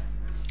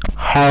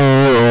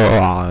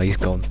 Oh, he's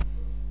gone.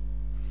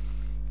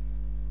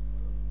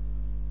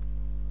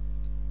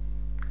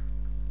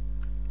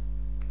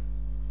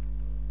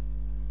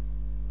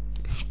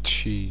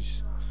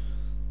 Jeez.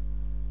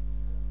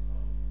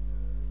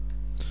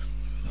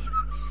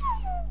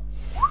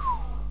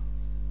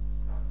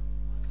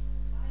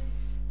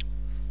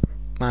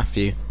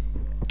 Matthew,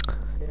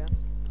 Yeah.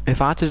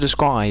 if I had to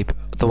describe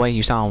the way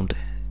you sound,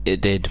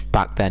 it did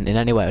back then in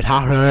any way, it would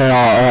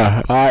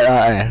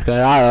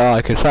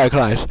I could so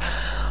close.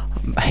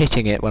 I'm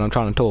hitting it when I'm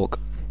trying to talk.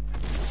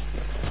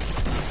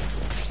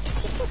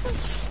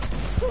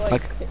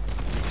 Like,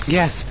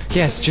 yes. Do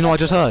you know what I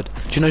just heard?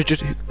 Do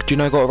you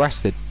know I got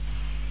arrested?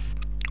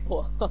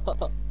 What?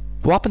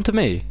 What happened to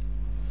me?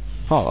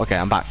 Oh, okay,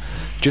 I'm back.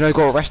 Do you know I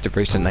got arrested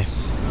recently?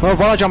 Well,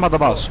 why did I jump out the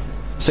bus?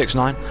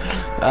 6'9".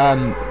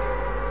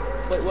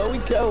 Wait, where are we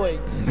going?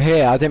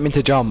 Here, I didn't mean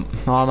to jump.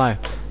 I don't know.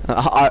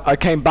 I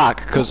came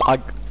back because I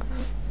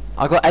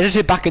got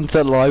edited back into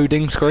the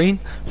loading screen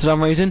for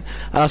some reason,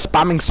 and I was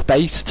spamming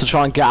space to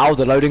try and get out of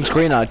the loading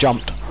screen, and I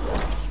jumped.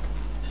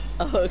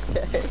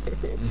 Okay.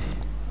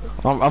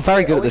 I'm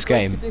very good at this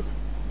game.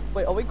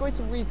 Wait, are we going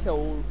to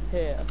retail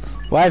here?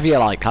 Wherever you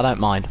like, I don't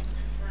mind.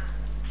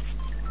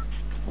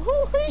 Where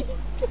are you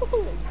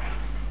going?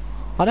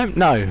 I don't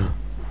know.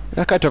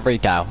 Let's go to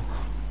retail.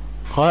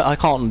 I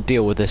can't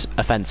deal with this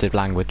offensive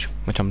language,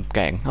 which I'm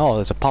getting. Oh,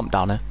 there's a pump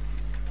down here.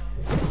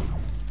 We'll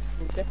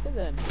get it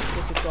then.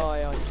 There's a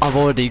guy I've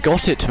already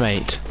got it,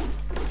 mate.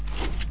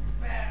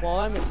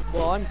 I'm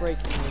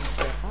breaking into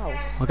the house.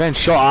 I'm getting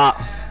shot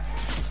at.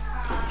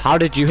 How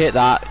did you hit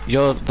that?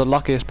 You're the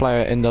luckiest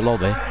player in the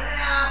lobby.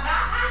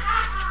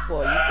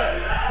 What, are you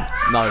dead?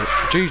 No,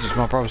 Jesus,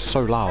 my brother's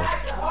so loud.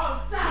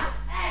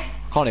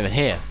 Can't even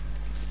hear.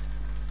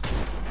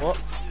 What?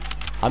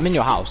 I'm in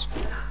your house.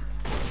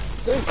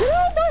 Dude, get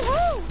out of my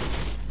house!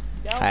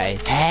 Get out of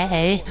my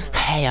house.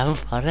 Hey, I'm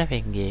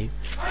following you.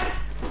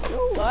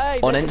 Go away,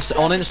 On there's a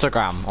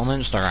Instagram.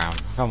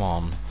 Come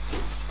on.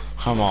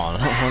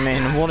 I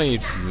mean, what do you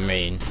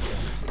mean?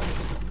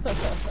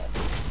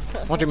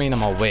 What do you mean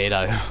I'm a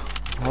weirdo?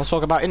 Let's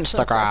talk about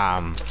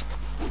Instagram.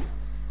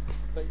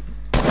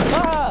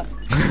 Ah!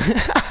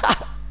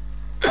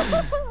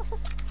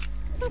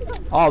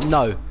 Oh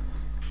no.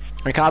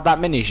 We can have that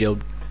mini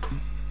shield.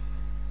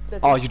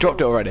 There's Oh, a you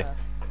dropped it horse already. there.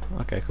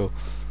 Okay, cool.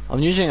 I'm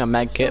using a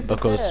med kit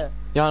because there.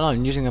 yeah, I know,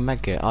 I'm using a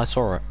med kit. I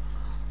saw it.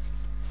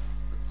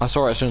 I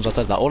saw it as soon as I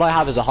said that. All I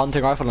have is a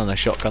hunting rifle and a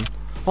shotgun.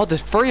 Oh,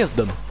 there's 3 of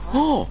them.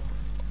 Oh,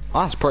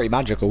 that's pretty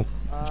magical,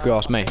 if you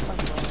ask me.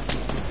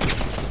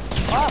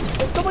 Ah!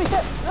 There's somebody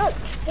here! Look!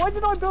 Why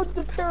did I build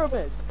the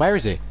pyramid? Where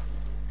is he?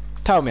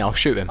 Tell me, I'll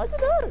shoot him. I don't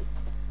know!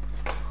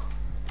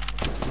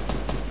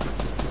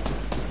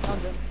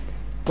 Found him.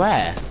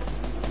 Where?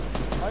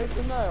 I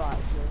don't know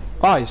actually.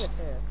 Eyes. Here.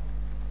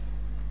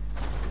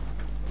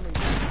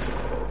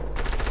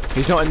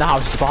 He's not in the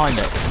house, he's behind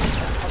it. I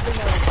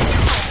think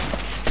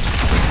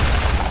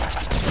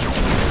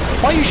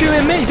Why are you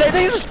shooting me? They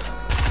just...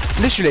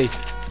 Literally,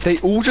 they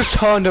all just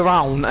turned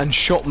around and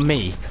shot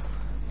me.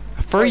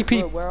 3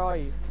 people... Where are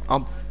you?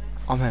 I'm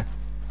here.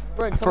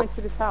 Bro, come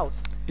into this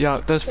house. Yeah,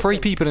 there's 3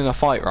 people in a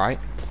fight, right?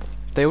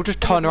 They all just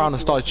turned around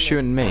and started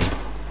shooting me.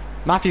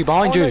 Matthew,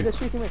 behind Oh, you. no, they're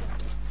shooting me.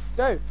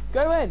 Go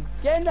in!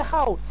 Get in the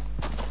house!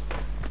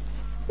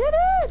 Get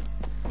in!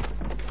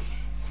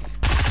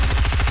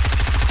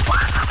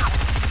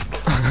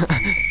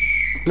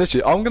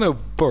 Literally, I'm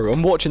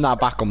watching that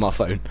back on my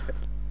phone.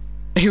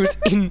 It was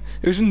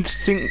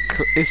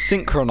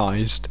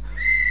synchronized.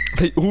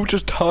 They all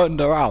just turned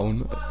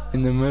around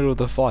in the middle of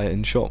the fight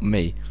and shot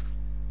me.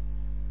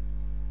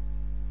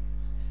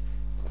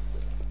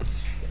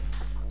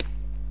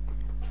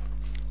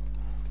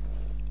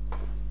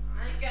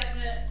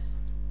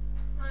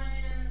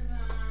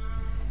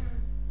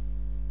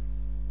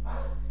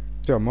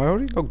 Yeah, am I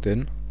already logged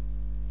in?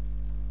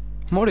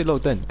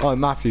 Oh,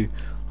 Matthew,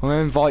 I'm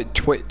gonna invite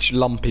Twitch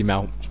Lumpy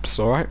Melps,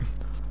 alright?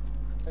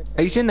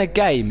 He's in the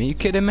game, are you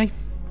kidding me?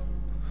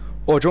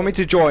 Or do you want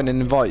me to join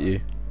and invite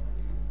you?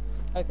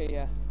 Okay,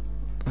 yeah.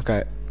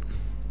 Okay.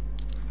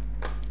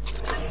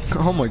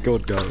 Oh my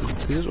god,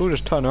 guys. They just all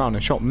just turned around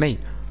and shot me.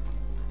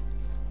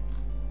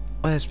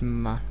 Where's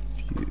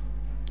Matthew?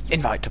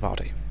 Invite to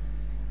party.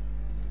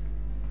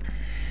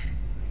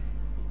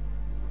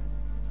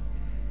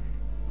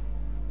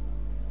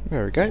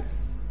 There we go.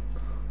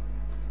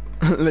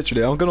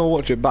 Literally, I'm gonna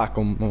watch it back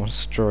on my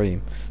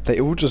stream. They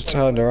all just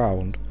turned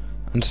around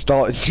and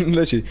started.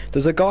 Literally,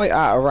 there's a guy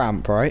at a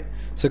ramp, right?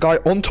 There's a guy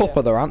on top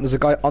of the ramp. There's a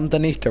guy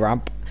underneath the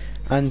ramp,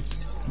 and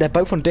they're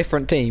both on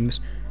different teams.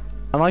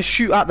 And I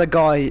shoot at the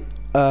guy,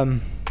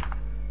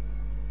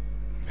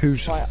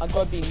 who's. Right, I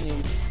gotta be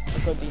new.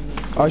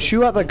 I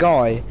shoot at the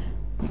guy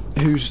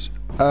who's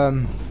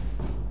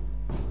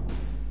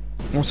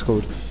what's it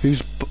called?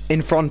 Who's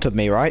in front of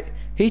me, right?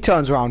 He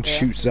turns around,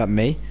 shoots at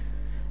me,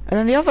 and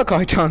then the other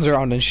guy turns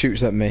around and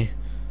shoots at me.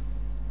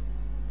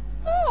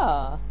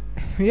 Ah.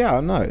 Yeah, I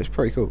know. It's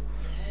pretty cool.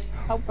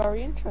 How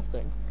very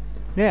interesting.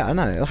 Yeah, I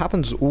know. It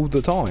happens all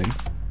the time.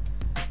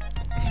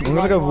 I'm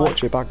gonna go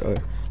watch it back though.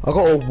 I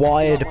got a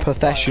wired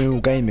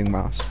professional gaming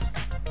mouse.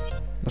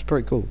 That's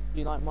pretty cool. Do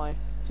you like my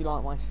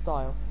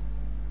style?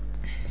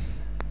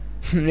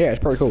 Yeah, it's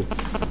pretty cool.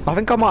 I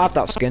think I might have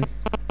that skin.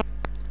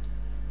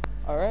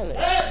 Oh really?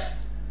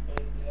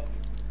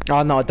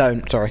 Oh no, I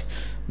don't. Sorry.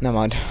 Never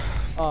mind.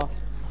 Oh.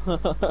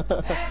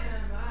 I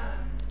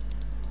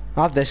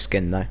have this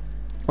skin though.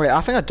 Wait,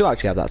 I think I do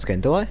actually have that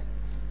skin. Do I?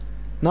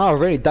 No, I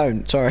really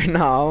don't. Sorry.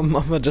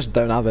 No, I just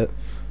don't have it.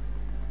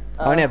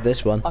 I only have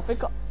this one. I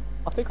think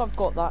I've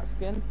got that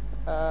skin.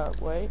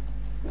 Wait.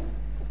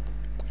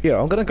 Yeah,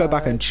 I'm gonna go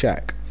back and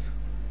check.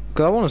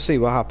 Because I want to see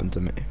what happened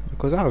to me.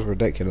 Because that was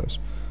ridiculous.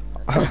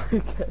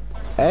 Okay.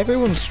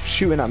 Everyone's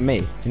shooting at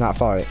me in that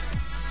fight.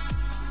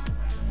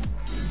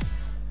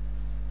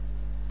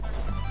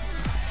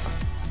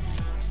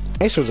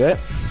 This was it.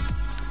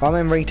 I'm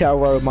in retail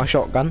row with my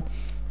shotgun.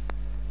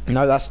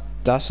 No,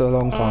 that's a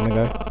long time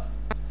ago.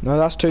 No,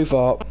 that's too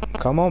far.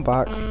 Come on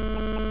back.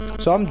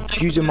 So I'm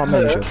using my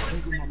major.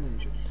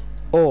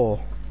 Or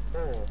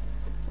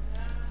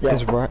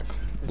is wreck.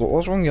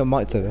 What's wrong with your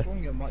mic today?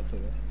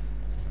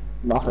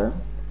 Nothing.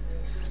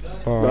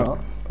 Alright.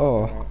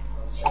 Oh.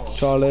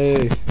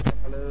 Charlie.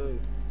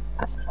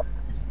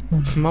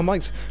 My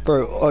mic's...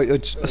 Bro,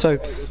 so...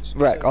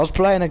 Wreck, I was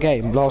playing a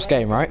game, last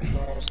game, right?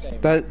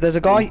 There's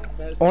a guy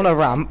on a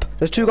ramp.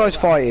 There's two guys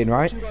fighting,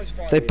 right?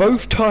 They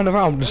both turn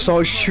around and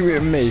start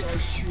shooting me.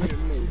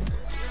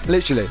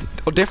 Literally.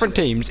 Different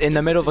teams in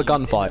the middle of a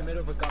gunfight.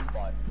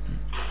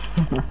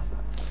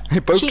 They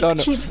both turn...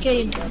 Cheap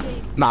game.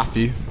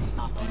 Matthew.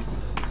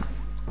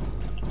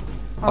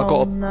 I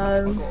got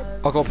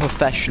a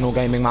professional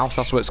gaming mouse,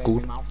 that's what it's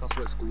called.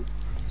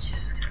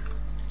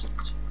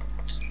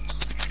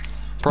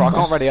 Bro, I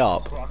can't ready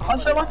up. I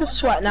feel like a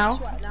sweat now.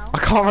 I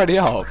can't ready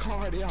up.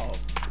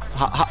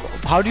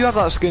 How do you have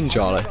that skin,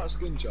 Charlie? It's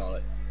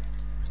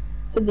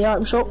in the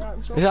item shop.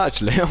 Is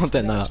actually? I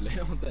didn't know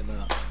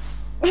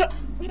that.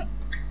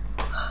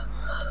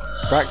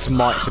 Rex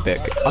mic's a bit...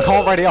 I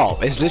can't ready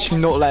up. It's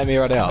literally not letting me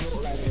ready up.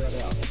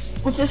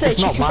 What's it say? It's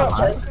not Check your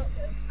mine. updates.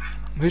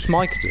 Whose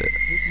mic is it?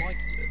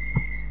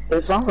 It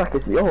sounds like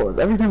it's yours.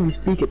 Every time you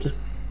speak, it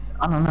just...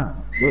 I don't know.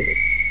 It's weird.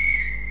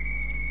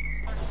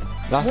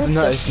 That's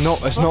no,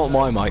 it's not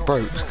my mic,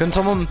 bro. Can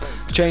someone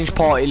change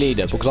party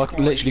leader because I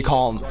literally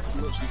can't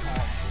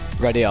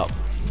ready up.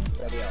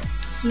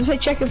 Does it say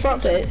check your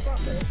updates?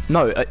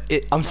 No,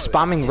 I'm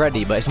spamming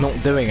ready, but it's not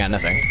doing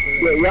anything.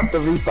 Yeah, you have to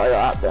restart your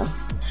app then.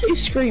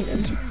 Who's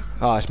screaming?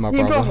 Oh, it's my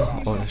Your brother,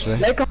 brother? honestly.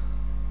 They got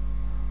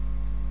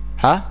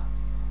Huh?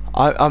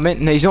 I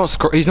meant he's not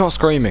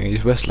screaming.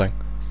 He's whistling.